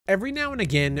Every now and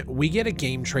again, we get a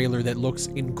game trailer that looks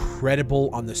incredible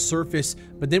on the surface,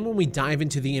 but then when we dive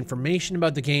into the information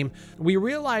about the game, we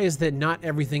realize that not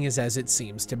everything is as it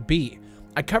seems to be.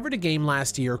 I covered a game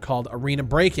last year called Arena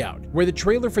Breakout, where the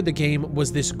trailer for the game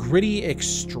was this gritty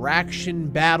extraction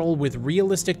battle with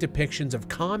realistic depictions of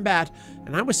combat,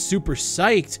 and I was super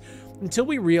psyched until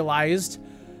we realized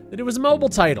that it was a mobile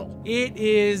title. It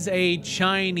is a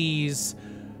Chinese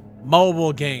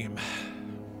mobile game.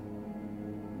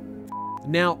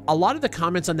 Now, a lot of the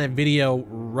comments on that video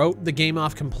wrote the game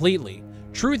off completely.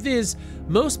 Truth is,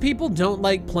 most people don't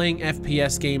like playing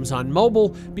FPS games on mobile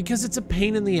because it's a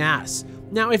pain in the ass.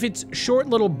 Now, if it's short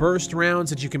little burst rounds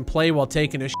that you can play while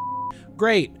taking a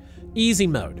great, easy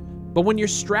mode. But when you're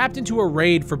strapped into a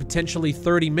raid for potentially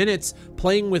 30 minutes,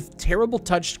 playing with terrible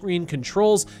touchscreen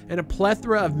controls and a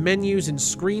plethora of menus and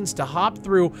screens to hop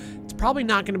through, it's probably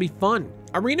not going to be fun.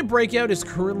 Arena Breakout is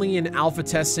currently in alpha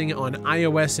testing on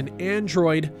iOS and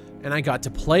Android, and I got to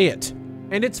play it.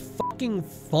 And it's fucking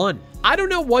fun. I don't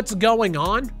know what's going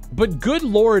on, but good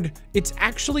lord, it's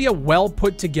actually a well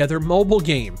put together mobile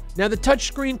game. Now, the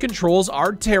touchscreen controls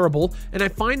are terrible, and I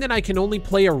find that I can only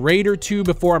play a raid or two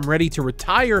before I'm ready to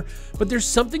retire, but there's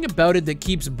something about it that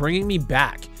keeps bringing me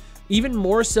back. Even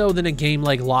more so than a game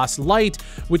like Lost Light,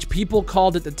 which people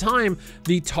called at the time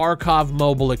the Tarkov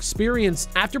mobile experience.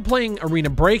 After playing Arena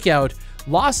Breakout,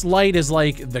 Lost Light is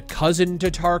like the cousin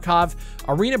to Tarkov.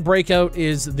 Arena Breakout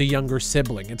is the younger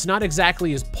sibling. It's not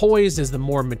exactly as poised as the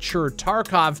more mature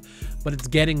Tarkov, but it's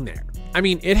getting there. I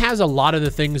mean, it has a lot of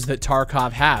the things that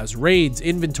Tarkov has: raids,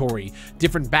 inventory,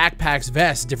 different backpacks,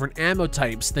 vests, different ammo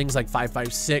types, things like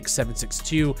 5.56,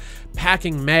 7.62,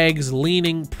 packing mags,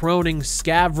 leaning, proning,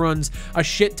 scav runs, a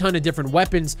shit ton of different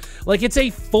weapons. Like, it's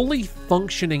a fully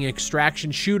functioning extraction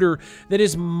shooter that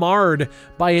is marred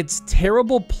by its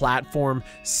terrible platform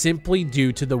simply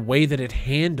due to the way that it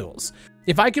handles.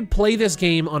 If I could play this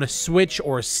game on a Switch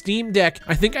or a Steam Deck,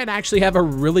 I think I'd actually have a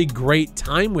really great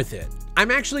time with it. I'm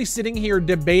actually sitting here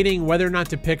debating whether or not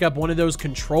to pick up one of those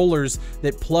controllers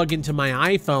that plug into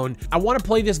my iPhone. I want to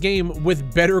play this game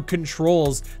with better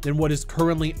controls than what is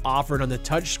currently offered on the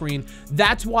touchscreen.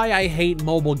 That's why I hate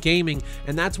mobile gaming,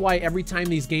 and that's why every time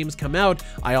these games come out,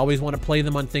 I always want to play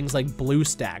them on things like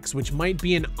BlueStacks, which might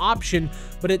be an option,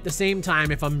 but at the same time,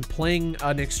 if I'm playing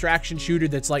an extraction shooter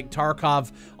that's like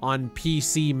Tarkov on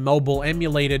PC mobile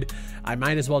emulated, I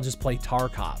might as well just play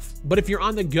Tarkov. But if you're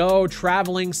on the go,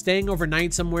 traveling, staying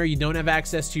overnight somewhere, you don't have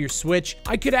access to your Switch,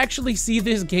 I could actually see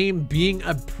this game being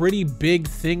a pretty big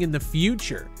thing in the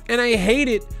future. And I hate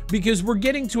it because we're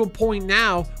getting to a point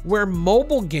now where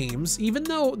mobile games, even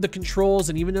though the controls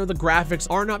and even though the graphics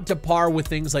aren't up to par with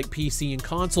things like PC and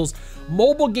consoles,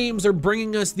 mobile games are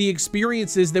bringing us the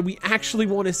experiences that we actually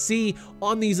want to see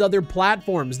on these other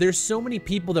platforms. There's so many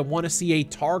people that want to see a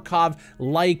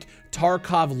Tarkov-like,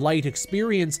 Tarkov Lite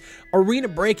experience. Arena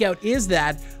Breakout is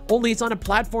that, only it's on a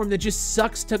platform that just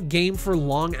sucks to game for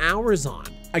long hours on.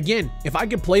 Again, if I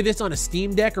could play this on a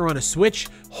Steam Deck or on a Switch,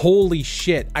 holy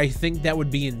shit, I think that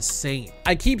would be insane.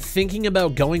 I keep thinking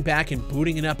about going back and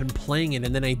booting it up and playing it,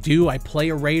 and then I play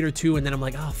a raid or two, and then I'm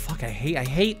like, oh fuck, I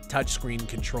hate touchscreen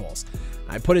controls.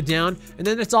 I put it down, and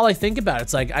then that's all I think about.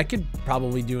 It's like, I could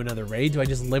probably do another raid. Do I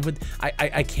just live with,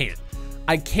 I can't.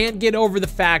 I can't get over the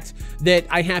fact that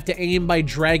I have to aim by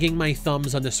dragging my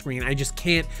thumbs on the screen. I just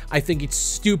can't. I think it's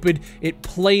stupid. It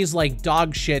plays like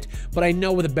dog shit, but I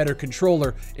know with a better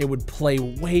controller, it would play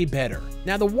way better.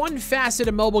 Now, the one facet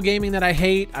of mobile gaming that I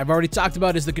hate, I've already talked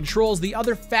about, is the controls. The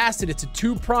other facet, it's a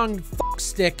two-pronged fuck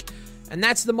stick, and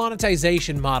that's the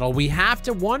monetization model. We have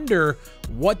to wonder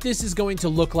what this is going to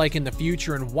look like in the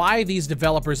future and why these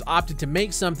developers opted to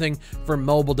make something for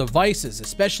mobile devices,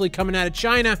 especially coming out of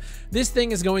China. This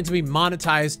thing is going to be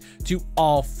monetized to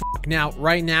all fuck. Now,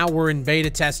 right now we're in beta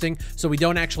testing, so we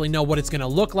don't actually know what it's going to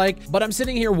look like, but I'm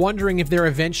sitting here wondering if they're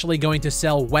eventually going to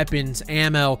sell weapons,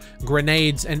 ammo,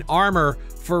 grenades, and armor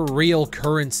for real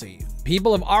currency.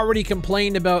 People have already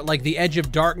complained about like the Edge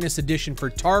of Darkness edition for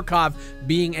Tarkov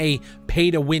being a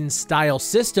pay-to-win style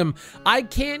system. I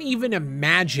can't even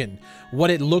imagine what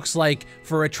it looks like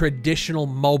for a traditional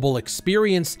mobile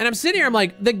experience. And I'm sitting here, I'm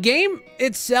like, the game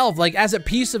itself, like as a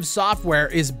piece of software,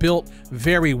 is built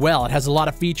very well. It has a lot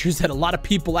of features that a lot of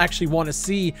people actually want to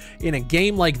see in a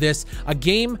game like this. A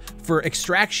game for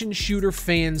extraction shooter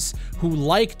fans who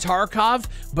like Tarkov,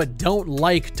 but don't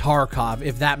like Tarkov,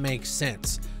 if that makes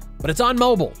sense. But it's on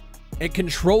mobile. It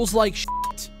controls like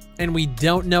shit, and we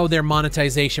don't know their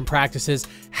monetization practices.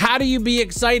 How do you be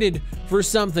excited for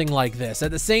something like this.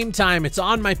 At the same time, it's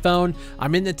on my phone.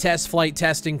 I'm in the test flight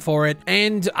testing for it,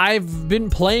 and I've been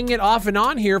playing it off and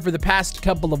on here for the past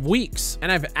couple of weeks,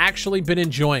 and I've actually been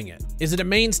enjoying it. Is it a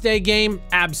mainstay game?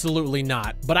 Absolutely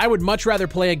not. But I would much rather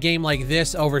play a game like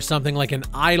this over something like an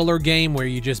idler game where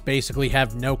you just basically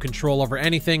have no control over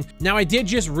anything. Now, I did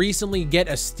just recently get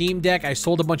a Steam Deck. I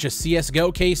sold a bunch of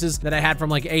CSGO cases that I had from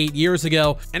like 8 years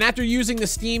ago. And after using the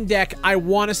Steam Deck, I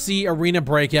want to see Arena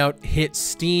Breakout hit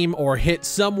Steam or hit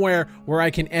somewhere where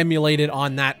I can emulate it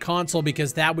on that console,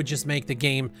 because that would just make the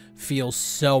game feel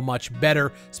so much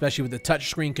better, especially with the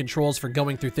touchscreen controls for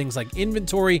going through things like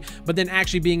inventory, but then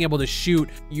actually being able to shoot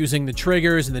using the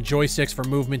triggers and the joysticks for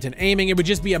movement and aiming. It would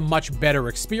just be a much better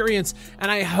experience,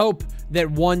 and I hope that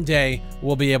one day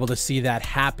we'll be able to see that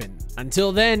happen.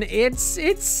 Until then, it's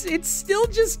still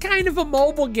just kind of a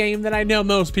mobile game that I know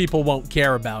most people won't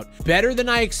care about. Better than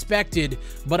I expected,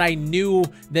 but I knew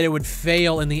that it would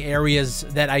fail in the areas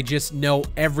that I just know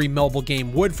every mobile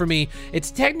game would for me. It's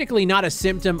technically not a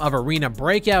symptom of Arena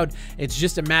Breakout. It's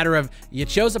just a matter of you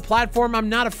chose a platform I'm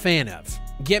not a fan of.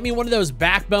 Get me one of those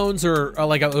backbones or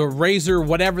like a Razer,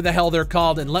 whatever the hell they're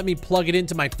called, and let me plug it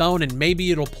into my phone and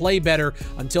maybe it'll play better.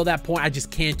 Until that point, I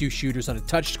just can't do shooters on a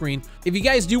touchscreen. If you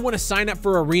guys do want to sign up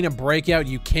for Arena Breakout,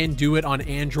 you can do it on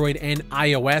Android and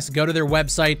iOS. Go to their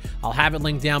website. I'll have it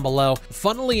linked down below.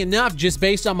 Funnily enough, just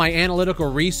based on my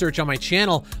analytical research on my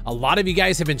channel, a lot of you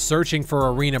guys have been searching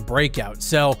for Arena Breakout.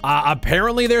 So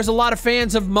apparently there's a lot of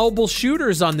fans of mobile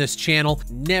shooters on this channel.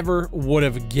 Never would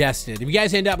have guessed it. If you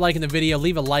guys end up liking the video,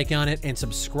 leave a like on it and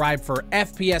subscribe for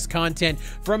FPS content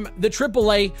from the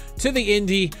AAA to the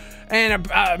indie and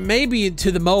maybe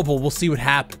to the mobile. We'll see what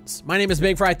happens. My name is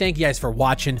Big Fry. Thank you guys for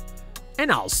watching,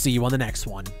 and I'll see you on the next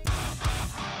one.